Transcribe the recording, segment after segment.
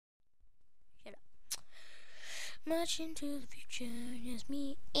Much into the future, just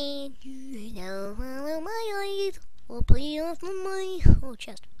me and you. Now follow my eyes, or play off my mind. Oh,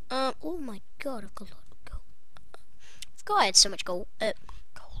 chest. Oh my god, I've got a lot of gold. I forgot I had so much gold.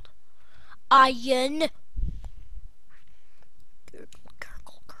 Gold. Iron. Gurgle.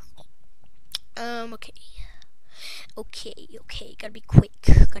 Okay. Okay. Gotta be quick.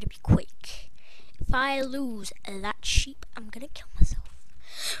 If I lose that sheep, I'm gonna kill myself.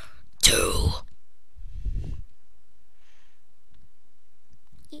 2.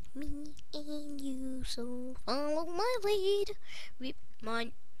 It me and you, so follow my lead.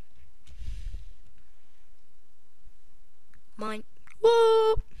 Mine.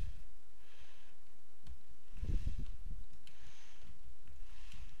 Whoa!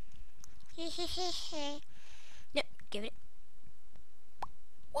 No, give it.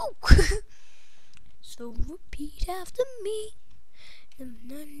 Whoa! So repeat after me.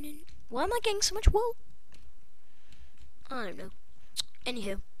 Why am I getting so much wool? I don't know.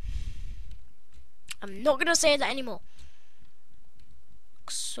 Anywho, I'm not gonna say that anymore.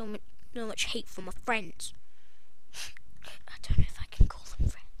 So much hate from my friends. I don't know if I can call them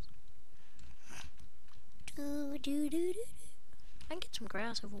friends. I can get some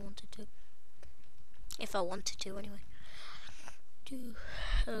grass if I wanted to. If I wanted to, anyway.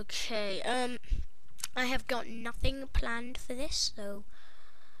 Okay, I have got nothing planned for this, so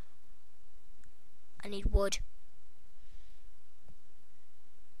I need wood.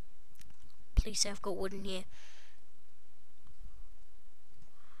 Please say I've got wood in here.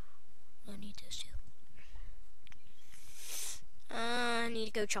 I need this too. I need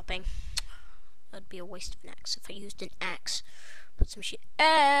to go chopping. That'd be a waste of an axe if I used an axe. Put some shit.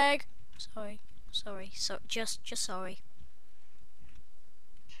 Egg! Sorry. Just sorry.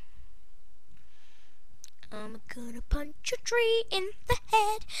 I'm gonna punch a tree in the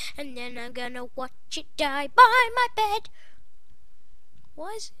head, and then I'm gonna watch it die by my bed.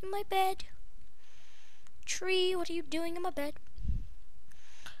 Why is it in my bed? Tree, what are you doing in my bed?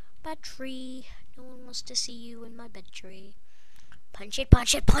 Bad tree. No one wants to see you in my bed, tree. Punch it. There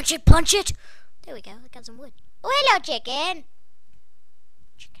we go, I got some wood. Oh, hello, chicken.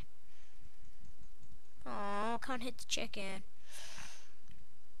 Oh, can't hit the chicken.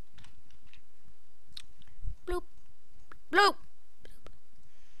 Bloop. Bloop.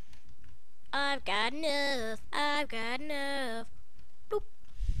 I've got enough. Bloop.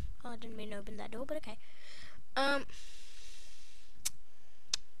 Oh, I didn't mean to open that door, but okay.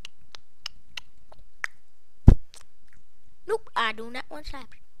 Nope, I do not want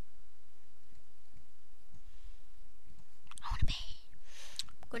slap. I want a bed.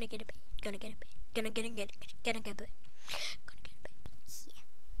 Gonna get a bed. Gonna get a bed. Yeah.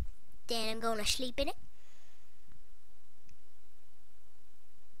 Then I'm gonna sleep in it.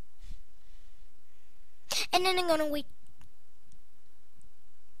 And then I'm gonna wake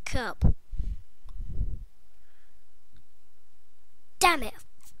up. Damn it, I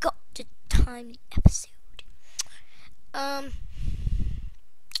forgot to time the episode. I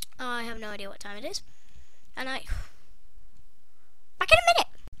have no idea what time it is. And back in a minute.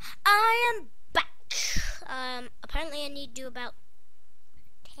 I am back. Apparently I need to do about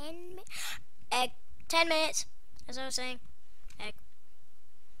 10 minutes. 10 minutes, as I was saying. Egg.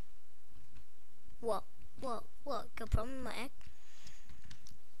 What? Got a problem with my egg?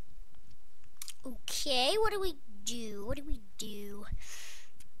 Okay, what do we do?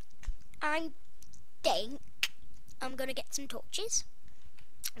 I think I'm gonna get some torches.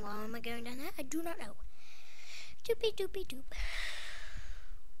 Why am I going down there? I do not know. Doopy.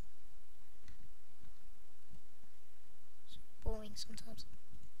 It's boring sometimes.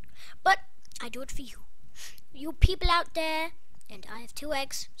 But I do it for you. You people out there. And I have 2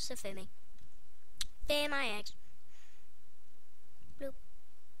 eggs, so fear me. Fear my eggs. Bloop.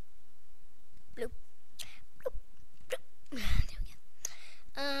 Bloop. Bloop. Bloop. There we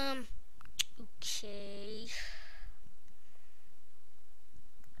go. Okay.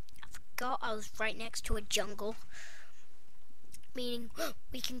 I forgot I was right next to a jungle. Meaning,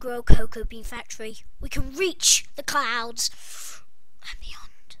 we can grow cocoa bean factory. We can reach the clouds and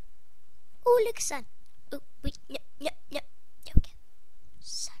beyond. Oh, look, sun. Oh, wait, yep. There we go.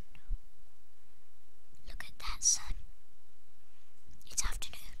 Sun. Look at that sun. It's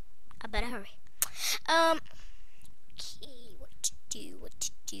afternoon. I better hurry. Okay, what to do.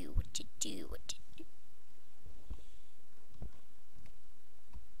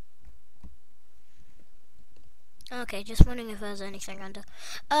 Okay, just wondering if there's anything under.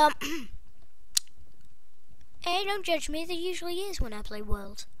 Hey, don't judge me. There usually is when I play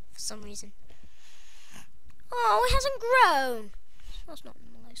World, for some reason. Oh, it hasn't grown. That's not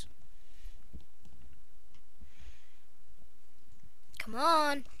nice. Come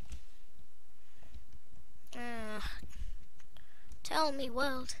on. Tell me,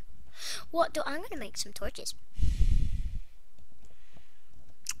 world. What do I'm gonna make some torches.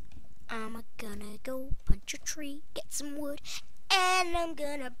 I'm gonna go punch a tree, get some wood, and I'm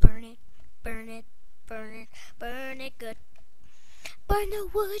gonna burn it, burn it, burn it, burn it good. Burn the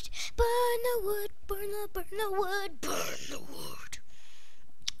wood, burn the wood, burn the wood, burn the wood.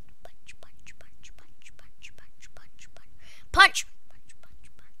 Punch, punch, punch, punch, punch, punch, punch, punch, punch, punch, punch,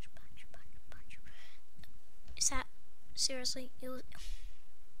 punch, punch, punch, punch. Is that seriously? It was.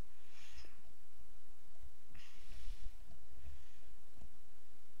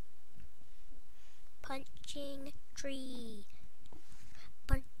 Punching tree.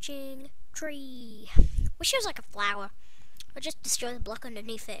 Punching tree. Wish it was like a flower. Or just destroy the block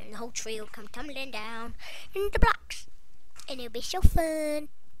underneath it and the whole tree will come tumbling down into blocks. And it'll be so fun.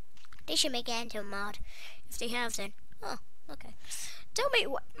 They should make it into a mod. If they have, then. Oh, okay. Tell me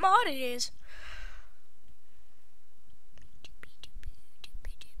what mod it is.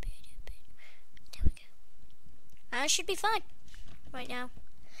 There we go. I should be fine right now.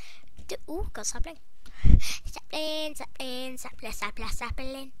 Ooh, got sapling. Sapling, sapling, sapling, sapling,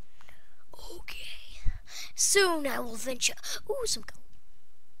 sapling. Okay. Soon I will venture. Ooh, some coal.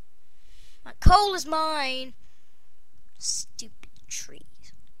 My coal is mine. Stupid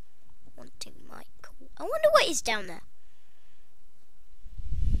trees. Wanting my coal. I wonder what is down there.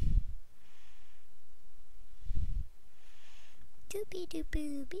 Doopy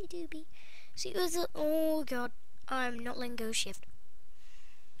doopy doopy doopy. See, oh god. I'm not letting go shift.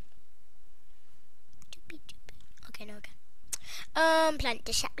 Okay, no, okay. Plant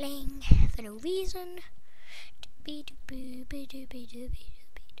the sapling for no reason. Doopy doopy doopy doopy doopy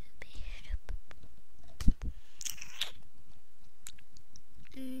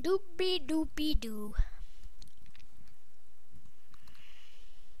doopy doopy doopy doo.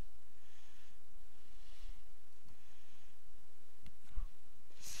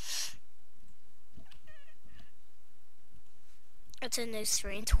 I'll turn those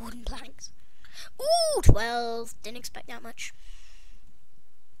 3 into wooden planks. Ooh, 12. Didn't expect that much.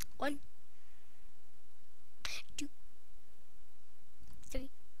 1, 2,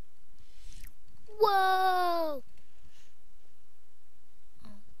 3. Whoa!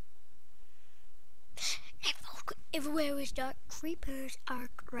 Everywhere is dark. Creepers are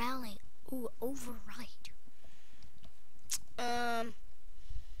growling. Ooh, override. Okay.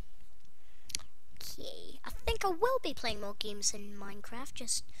 I think I will be playing more games in Minecraft,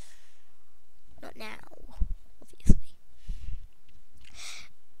 just not now, obviously.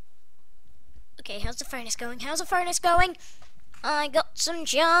 Okay, how's the furnace going? How's the furnace going? I got some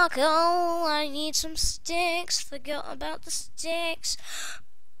charcoal. I need some sticks. Forgot about the sticks.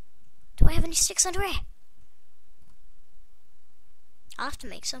 Do I have any sticks under here? I'll have to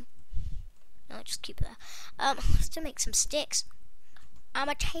make some. No, I'll just keep it there. I'll have to make some sticks. I'm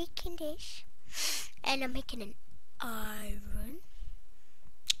taking this and I'm making an iron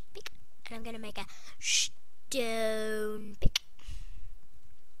pick, and I'm gonna make a stone pick,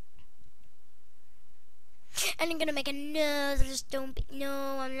 and I'm gonna make another stone pick.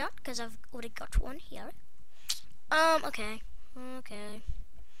 No, I'm not, because I've already got one here. Okay. How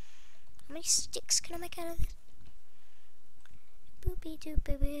many sticks can I make out of this? Boopy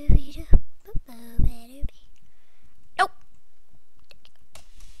doopy boopy doo. Nope.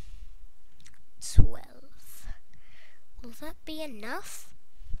 12. Will that be enough?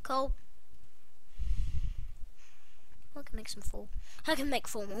 Coal. I can make some 4. I can make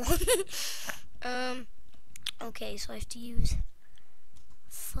 4 more. Okay, so I have to use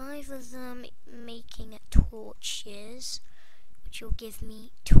 5 of them making torches, which will give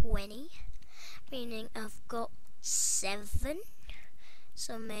me 20, meaning I've got 7.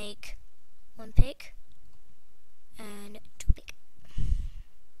 So make 1 pick and 2 pick.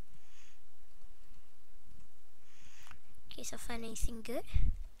 In case I find anything good.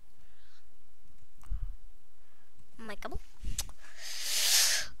 Makeable.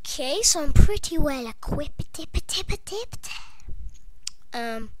 Okay, so I'm pretty well equipped. Okay,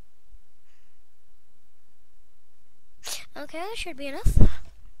 that should be enough.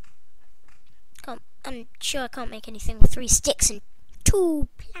 I'm sure I can't make anything with 3 sticks and 2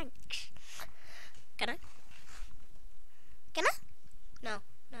 planks. Can I? Can I? No,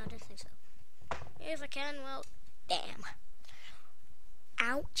 I don't think so. If I can, well, damn.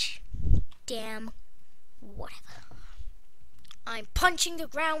 Ouch. Damn. Whatever. I'm punching the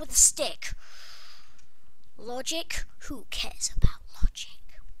ground with a stick. Logic? Who cares about logic?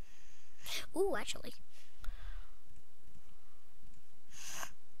 Ooh, actually.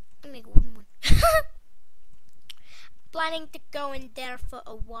 Let me make a wooden one. planning to go in there for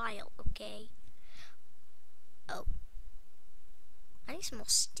a while, okay? Oh. I need some more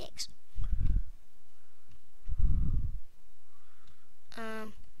sticks.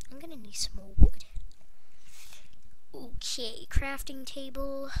 I'm gonna need some more wood. Okay, crafting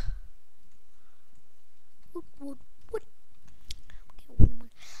table. Wood. Okay, wood.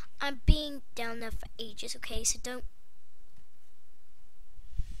 I'm being down there for ages, okay, so don't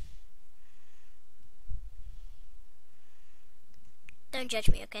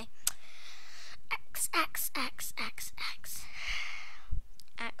judge me, okay? Axe.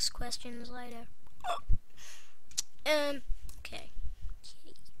 Axe questions later. Okay.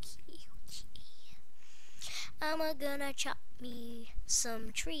 I'm gonna chop me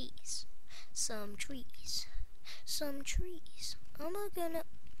some trees. I'm gonna...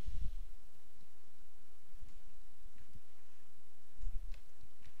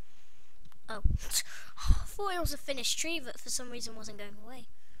 Oh. I thought it was a finished tree, but for some reason wasn't going away.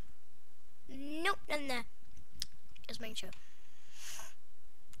 Nope, none there. Just making sure.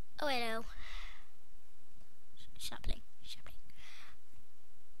 Oh, hello. Sapling.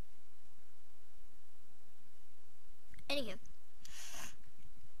 Anywho.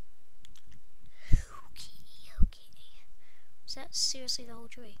 Okay. Is that seriously the whole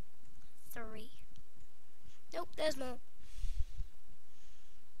tree? 3. Nope, there's more.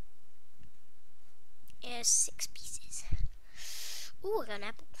 Yeah, 6 pieces. Ooh, I got an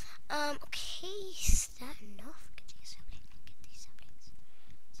apple. Okay, is that enough? Get these saplings.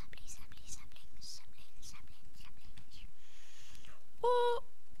 Saplings.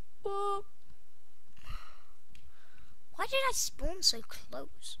 Whoa. Why did I spawn so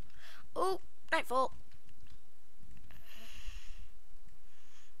close? Oh, nightfall.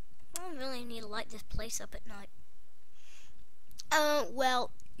 I really need to light this place up at night.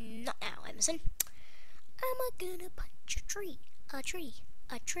 Well, not now, Emerson. I'm gonna punch a tree.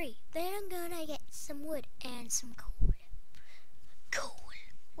 Then I'm gonna get some wood and some coal.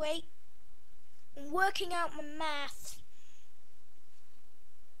 Wait. I'm working out my math.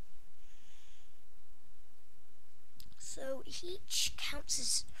 So each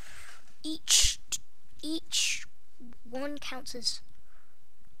one counts as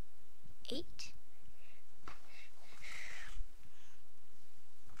 8.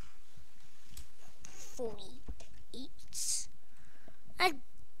 I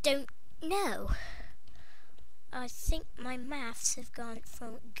don't know. I think my maths have gone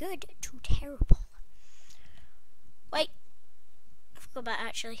from good to terrible. Wait, I forgot about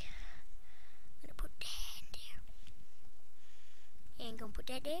actually. I'm gonna put that there. And gonna put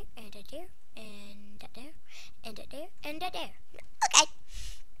that there, and that there, and that there, and that there, and that there. Okay.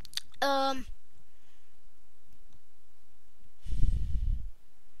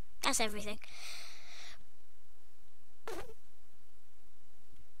 That's everything.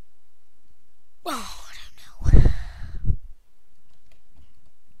 Oh, I don't know.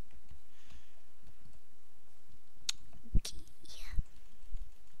 Okay.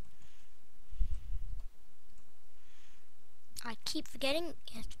 I keep forgetting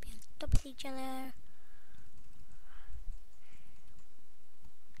you have to be on top of each other.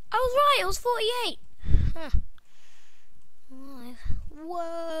 I was right, it was 48. Huh.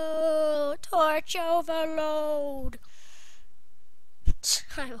 Whoa, torch overload.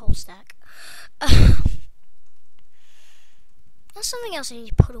 I have a whole stack. That's something else I need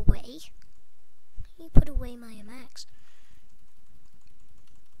to put away. I need to put away my axe.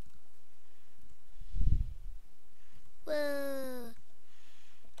 Whoa.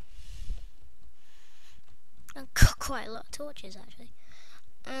 I've got quite a lot of torches actually.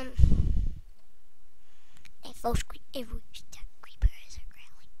 Creepers are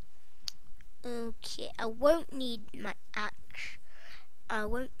growling. Okay, I won't need my axe. I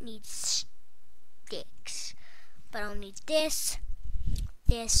won't need sticks, but I'll need this,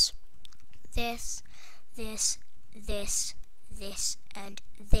 and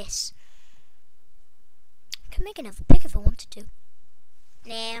this. I can make another pick if I wanted to.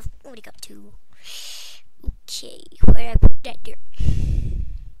 Nah, I've already got 2. Okay, where did I put that there?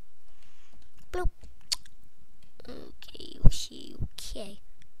 Bloop. Okay.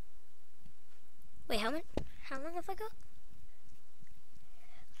 Wait, how long have I got?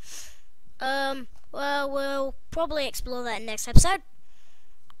 Well, we'll probably explore that in next episode.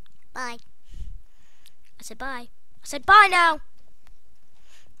 Bye. I said bye. I said bye now.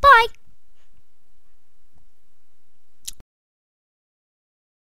 Bye.